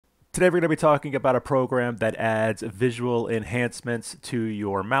Today we're going to be talking about a program that adds visual enhancements to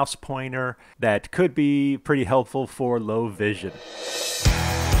your mouse pointer that could be pretty helpful for low vision.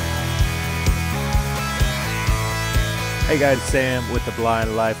 Hey guys, it's Sam with The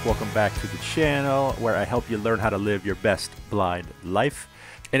Blind Life. Welcome back to the channel where I help you learn how to live your best blind life.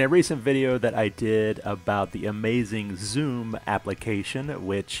 In a recent video that I did about the amazing Zoom application,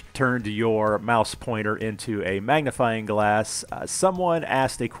 which turned your mouse pointer into a magnifying glass, someone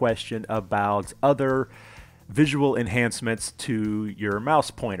asked a question about other visual enhancements to your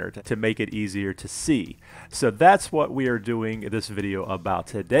mouse pointer to make it easier to see. So that's what we are doing this video about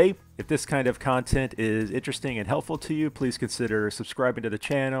today. If this kind of content is interesting and helpful to you, please consider subscribing to the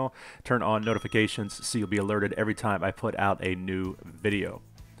channel, turn on notifications so you'll be alerted every time I put out a new video.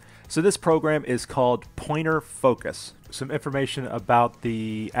 So this program is called Pointer Focus. Some information about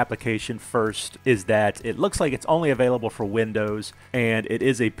the application first is that it looks like it's only available for Windows and it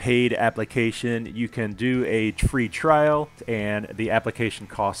is a paid application. You can do a free trial and the application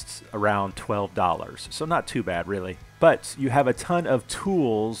costs around $12. So not too bad really. But you have a ton of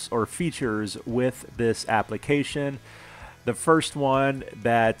tools or features with this application. The first one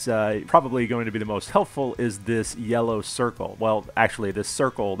that's probably going to be the most helpful is this yellow circle. Well, actually, this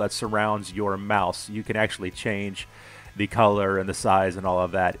circle that surrounds your mouse. You can actually change the color and the size and all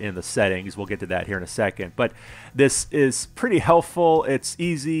of that in the settings. We'll get to that here in a second. But this is pretty helpful. It's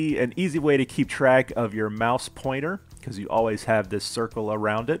an easy way to keep track of your mouse pointer because you always have this circle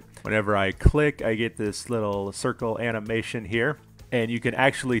around it. Whenever I click, I get this little circle animation here. And you can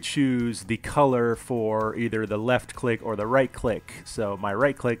actually choose the color for either the left click or the right click. So my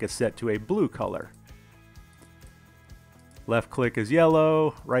right click is set to a blue color. Left click is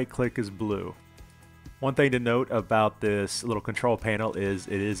yellow, right click is blue. One thing to note about this little control panel is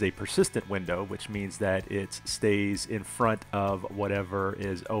it is a persistent window, which means that it stays in front of whatever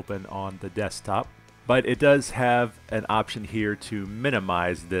is open on the desktop. But it does have an option here to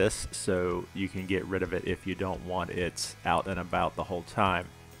minimize this, so you can get rid of it if you don't want it out and about the whole time.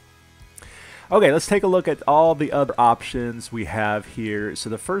 Okay, let's take a look at all the other options we have here.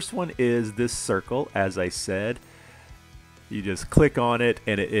 So the first one is this circle, as I said. You just click on it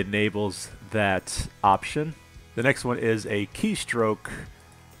and it enables that option. The next one is a keystroke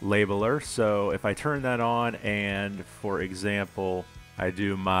labeler. So if I turn that on and, for example, I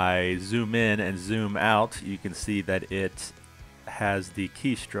do my zoom in and zoom out, you can see that it has the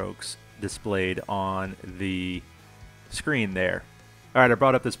keystrokes displayed on the screen there. Alright, I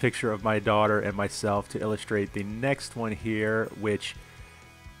brought up this picture of my daughter and myself to illustrate the next one here, which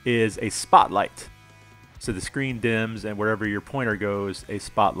is a spotlight. So the screen dims and wherever your pointer goes, a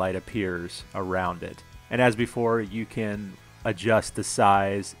spotlight appears around it. And as before, you can adjust the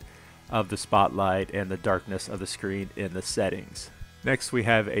size of the spotlight and the darkness of the screen in the settings. Next we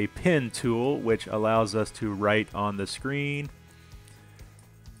have a pen tool, which allows us to write on the screen,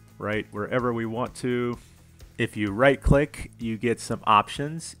 write wherever we want to. If you right click, you get some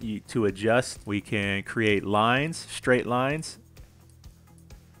options to adjust. We can create lines, straight lines.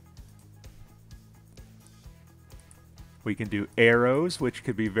 We can do arrows, which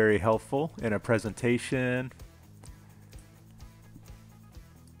could be very helpful in a presentation.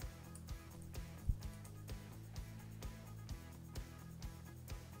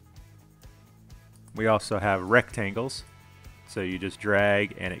 We also have rectangles, so you just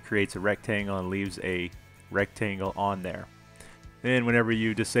drag and it creates a rectangle and leaves a rectangle on there. Then whenever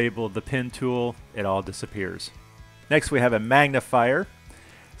you disable the pen tool, it all disappears. Next we have a magnifier.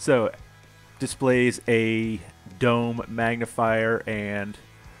 So displays a dome magnifier, and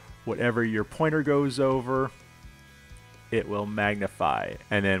whatever your pointer goes over, it will magnify.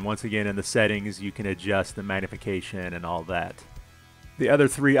 And then once again in the settings, you can adjust the magnification and all that. The other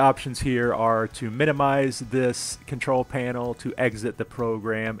three options here are to minimize this control panel, to exit the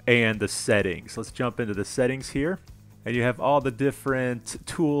program, and the settings. Let's jump into the settings here. And you have all the different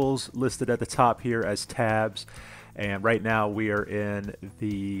tools listed at the top here as tabs. And right now we are in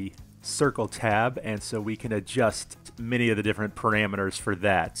the circle tab, and so we can adjust many of the different parameters for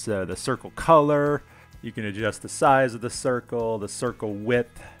that. So the circle color, you can adjust the size of the circle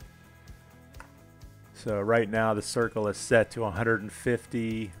width. So right now the circle is set to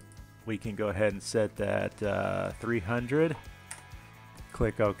 150. We can go ahead and set that 300.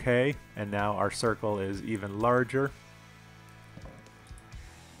 Click OK, and now our circle is even larger.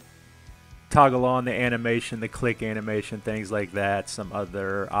 Toggle on the animation, the click animation, things like that. Some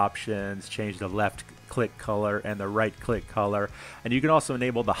other options, change the left click color and the right click color. And you can also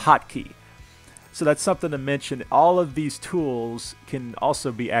enable the hotkey. So that's something to mention. All of these tools can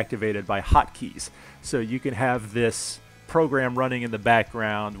also be activated by hotkeys. So you can have this program running in the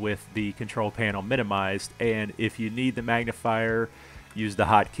background with the control panel minimized, and if you need the magnifier, use the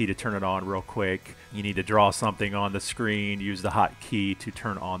hotkey to turn it on real quick. You need to draw something on the screen, use the hotkey to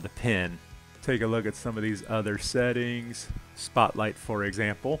turn on the pen. Take a look at some of these other settings. Spotlight, for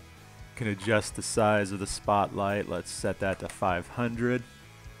example. You can adjust the size of the spotlight. Let's set that to 500.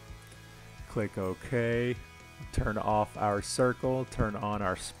 Click OK. Turn off our circle, turn on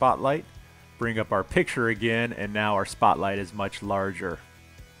our spotlight, bring up our picture again, and now our spotlight is much larger.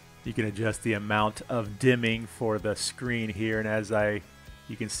 You can adjust the amount of dimming for the screen here, and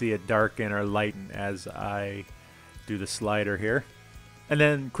you can see it darken or lighten as I do the slider here. And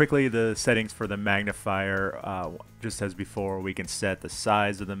then quickly the settings for the magnifier, just as before, we can set the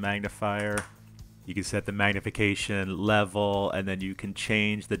size of the magnifier. You can set the magnification level, and then you can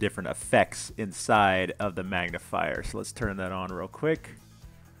change the different effects inside of the magnifier. So let's turn that on real quick.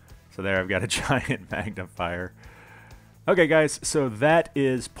 So there, I've got a giant magnifier. Okay guys, so that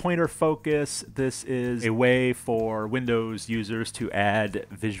is pointer focus. This is a way for Windows users to add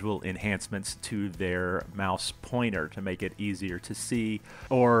visual enhancements to their mouse pointer to make it easier to see.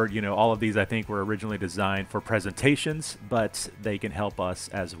 Or, you know, all of these I think were originally designed for presentations, but they can help us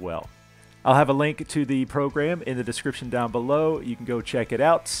as well. I'll have a link to the program in the description down below. You can go check it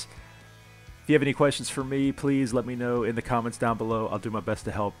out. If you have any questions for me, please let me know in the comments down below. I'll do my best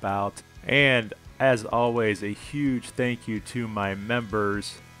to help out. And as always, a huge thank you to my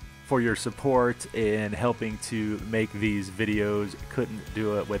members for your support in helping to make these videos. Couldn't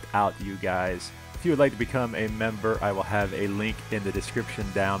do it without you guys. If you would like to become a member, I will have a link in the description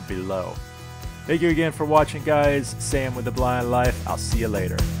down below. Thank you again for watching, guys. Sam with The Blind Life. I'll see you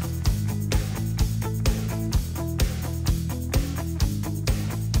later.